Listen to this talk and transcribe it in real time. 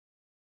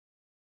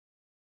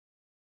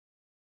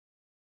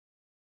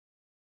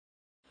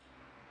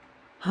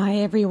Hi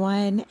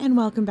everyone, and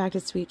welcome back to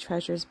Sweet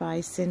Treasures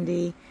by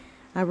Cindy.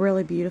 A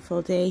really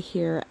beautiful day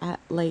here at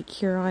Lake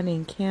Huron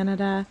in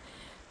Canada.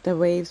 The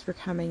waves were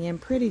coming in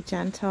pretty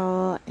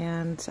gentle,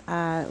 and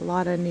a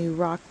lot of new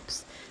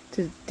rocks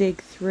to dig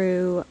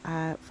through,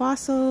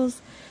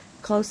 fossils.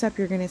 Close up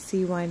you're going to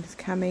see one's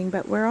coming,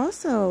 but we're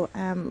also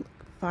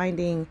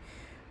finding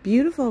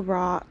beautiful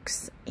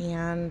rocks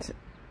and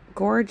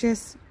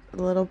gorgeous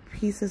little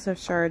pieces of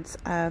shards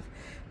of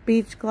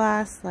beach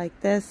glass like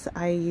this.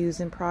 I use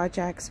in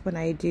projects when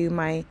I do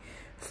my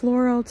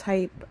floral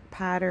type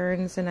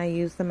patterns, and I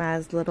use them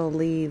as little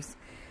leaves.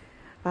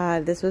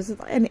 This was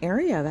an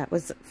area that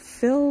was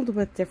filled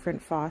with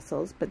different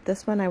fossils, but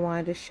this one I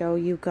wanted to show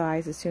you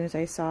guys as soon as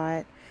I saw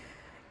it.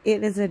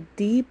 It is a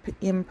deep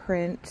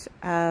imprint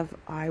of,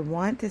 I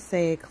want to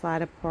say, a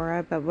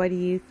Cladophora, but what do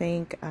you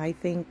think? I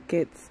think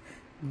it's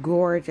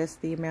gorgeous,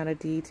 the amount of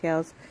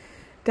details.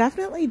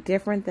 Definitely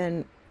different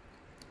than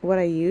what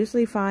I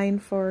usually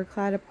find for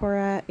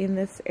Cladophora in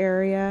this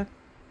area.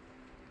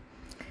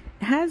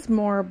 It has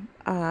more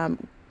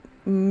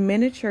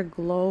miniature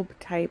globe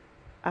type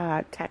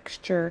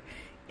texture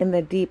in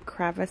the deep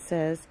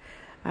crevices.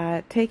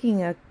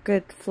 Taking a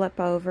good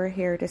flip over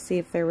here to see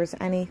if there was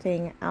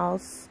anything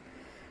else.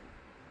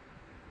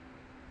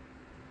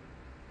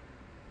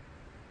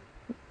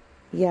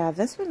 Yeah,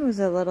 this one was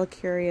a little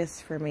curious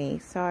for me,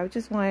 so I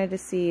just wanted to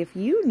see if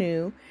you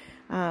knew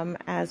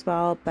as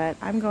well, but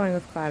I'm going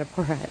with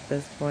Cladophora at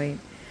this point.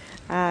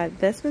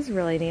 This was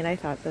really neat. I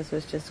thought this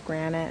was just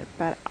granite,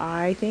 but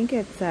I think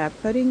it's a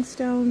pudding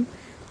stone.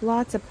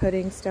 Lots of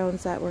pudding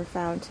stones that were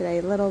found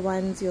today. Little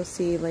ones you'll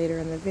see later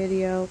in the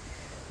video.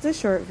 It's a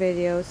short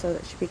video, so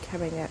that should be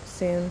coming up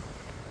soon.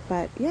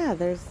 But yeah,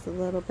 there's a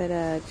little bit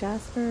of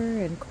jasper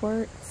and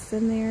quartz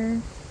in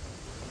there.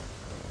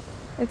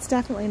 It's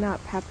definitely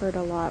not peppered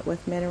a lot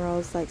with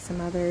minerals like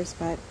some others,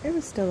 but it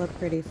was still a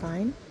pretty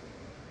find.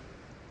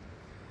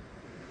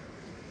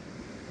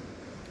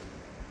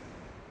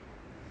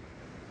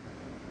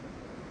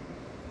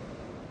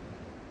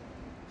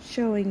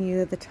 Showing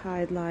you the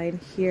tide line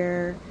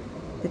here,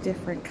 the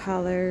different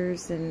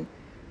colors, and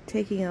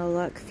taking a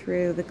look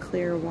through the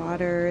clear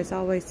water is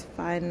always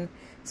fun,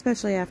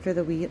 especially after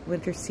the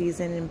winter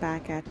season and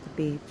back at the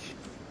beach.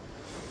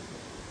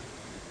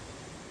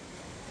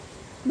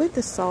 With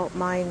the salt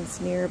mines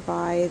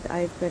nearby,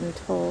 I've been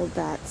told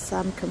that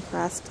some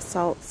compressed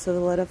salt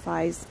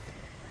solidifies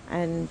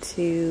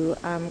into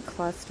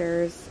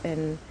clusters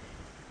and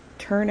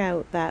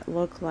turnout that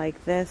look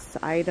like this.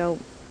 I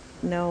don't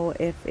know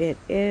if it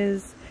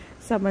is.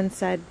 Someone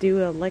said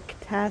do a lick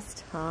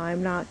test.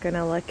 I'm not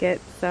gonna lick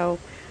it, so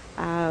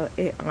I'm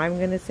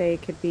gonna say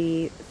it could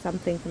be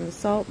something from the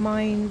salt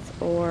mines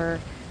or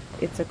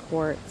it's a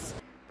quartz.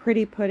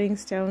 Pretty pudding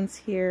stones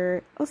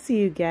here. I'll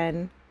see you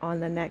again on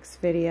the next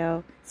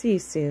video. See you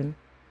soon.